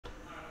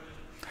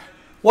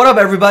What up,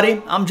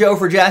 everybody? I'm Joe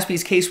for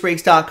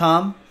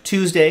JaspysCaseBreaks.com.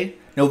 Tuesday,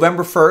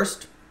 November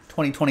 1st,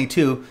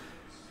 2022.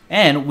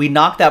 And we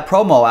knocked that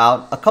promo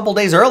out a couple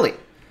days early.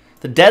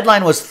 The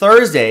deadline was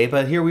Thursday,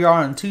 but here we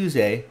are on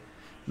Tuesday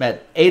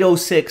at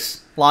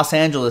 8:06 Los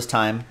Angeles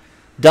time.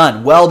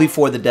 Done well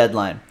before the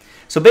deadline.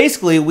 So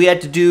basically, we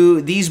had to do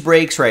these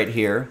breaks right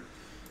here.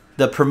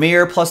 The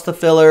Premier plus the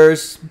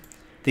fillers,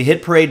 the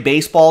Hit Parade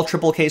Baseball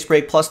triple case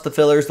break plus the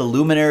fillers, the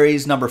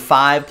Luminaries number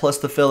 5 plus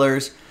the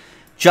fillers,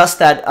 just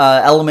that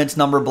Elements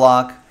number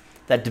block,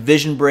 that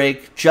Division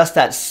break, just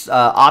that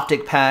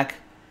Optic pack,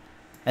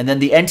 and then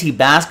the NT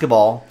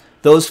Basketball.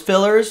 Those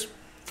fillers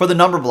for the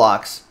number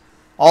blocks,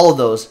 all of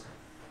those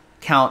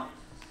count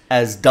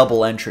as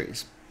double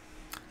entries.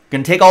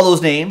 Going to take all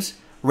those names,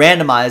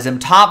 randomize them.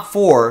 Top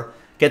 4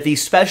 get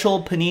these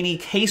special Panini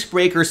Case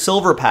Breaker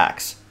Silver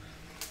packs.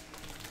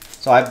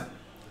 So I've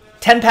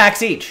 10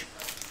 packs each.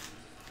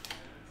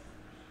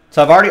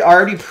 So I've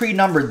already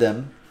pre-numbered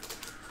them.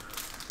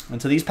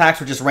 And so these packs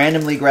were just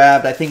randomly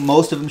grabbed. I think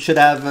most of them should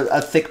have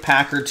a thick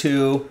pack or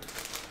two.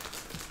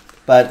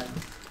 But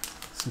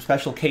some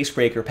special case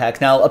breaker packs.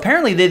 Now,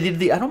 apparently they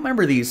did I don't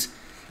remember these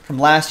from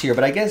last year,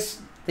 but I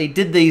guess they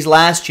did these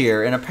last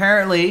year. And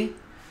apparently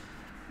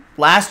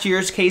last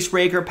year's case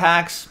breaker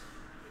packs,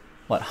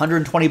 what,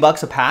 120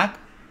 bucks a pack?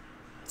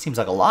 Seems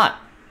like a lot.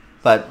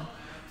 But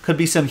could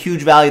be some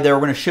huge value there.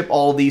 We're going to ship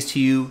all of these to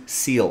you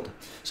sealed.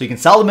 So you can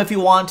sell them if you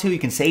want to. You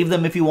can save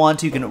them if you want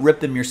to. You can rip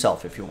them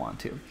yourself if you want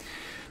to.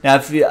 Now,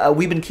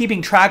 we've been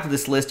keeping track of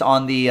this list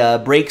on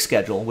the break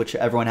schedule, which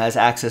everyone has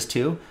access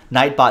to.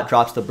 Nightbot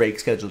drops the break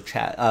schedule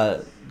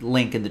chat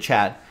link in the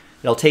chat.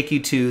 It'll take you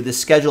to the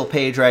schedule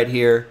page right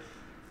here.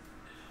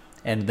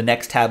 And the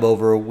next tab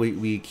over,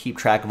 we keep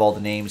track of all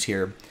the names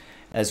here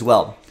as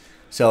well.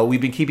 So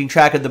we've been keeping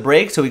track of the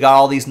break. So we got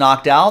all these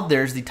knocked out.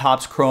 There's the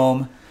Topps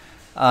Chrome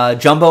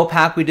Jumbo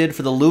pack we did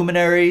for the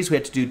Luminaries. We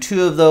had to do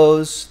 2 of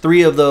those,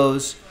 3 of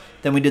those.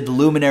 Then we did the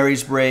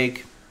Luminaries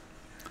break.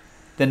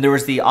 Then there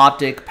was the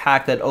Optic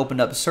pack that opened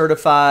up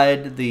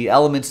certified, the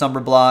Elements number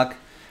block,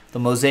 the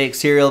Mosaic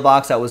cereal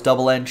box that was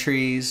double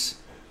entries,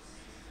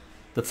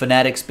 the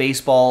Fanatics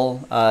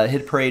Baseball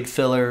Hit Parade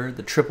filler,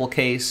 the triple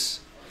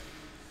case,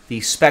 the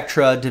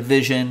Spectra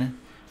Division,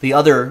 the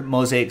other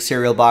Mosaic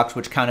cereal box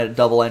which counted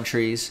double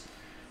entries,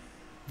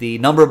 the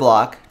number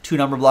block, 2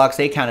 number blocks,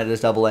 they counted as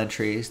double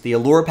entries, the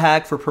Allure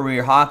pack for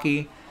Premier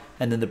Hockey,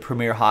 and then the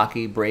Premier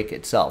Hockey break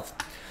itself.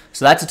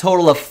 So that's a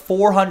total of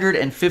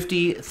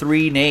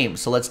 453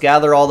 names. So let's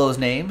gather all those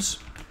names.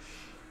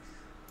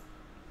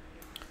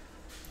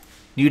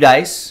 New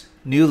dice,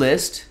 new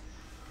list.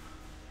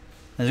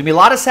 There's going to be a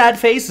lot of sad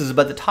faces,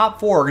 but the top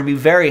 4 are going to be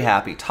very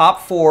happy. Top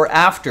 4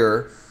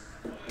 after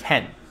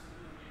 10.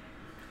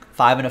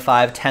 5 and a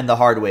 5, 10 the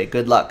hard way.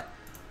 Good luck.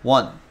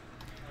 1,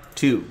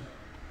 2,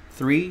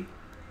 3,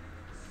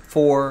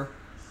 4,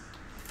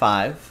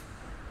 5,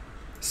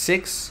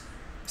 6,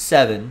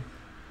 7,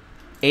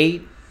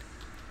 8,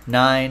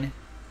 9,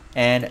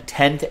 and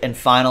 10th and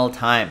final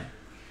time.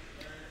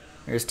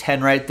 There's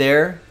 10 right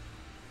there.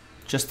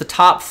 Just the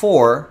top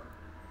 4.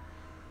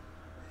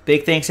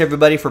 Big thanks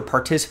everybody for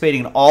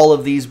participating in all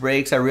of these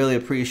breaks. I really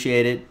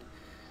appreciate it.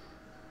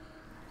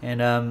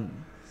 And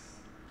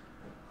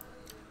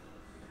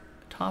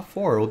top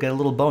 4 will get a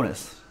little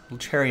bonus, a little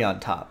cherry on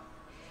top.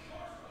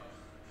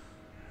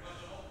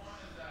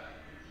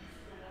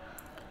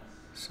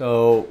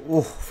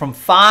 So from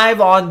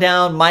 5 on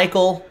down,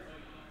 Michael,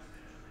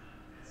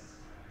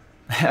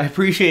 I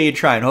appreciate you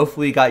trying.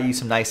 Hopefully we got you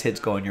some nice hits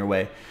going your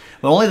way.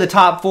 But only the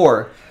top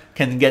 4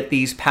 can get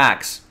these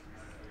packs.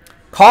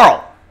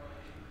 Carl,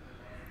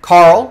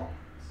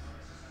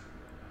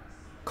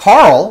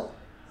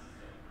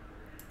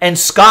 and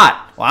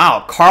Scott.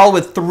 Wow, Carl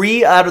with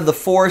 3 out of the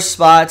 4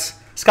 spots.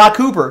 Scott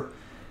Cooper,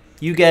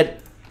 you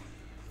get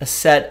a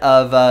set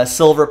of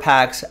silver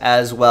packs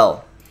as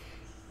well.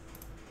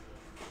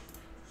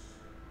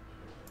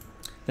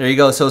 There you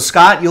go. So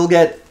Scott, you'll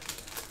get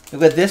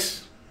this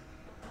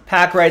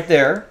pack right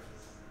there.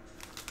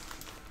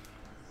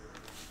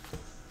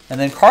 And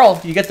then Carl,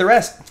 you get the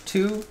rest.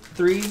 2,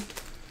 3,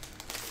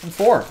 and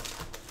 4.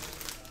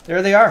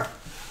 There they are.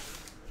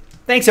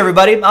 Thanks,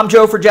 everybody. I'm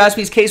Joe for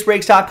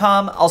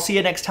JaspysCaseBreaks.com. I'll see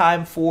you next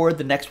time for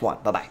the next one.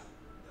 Bye-bye.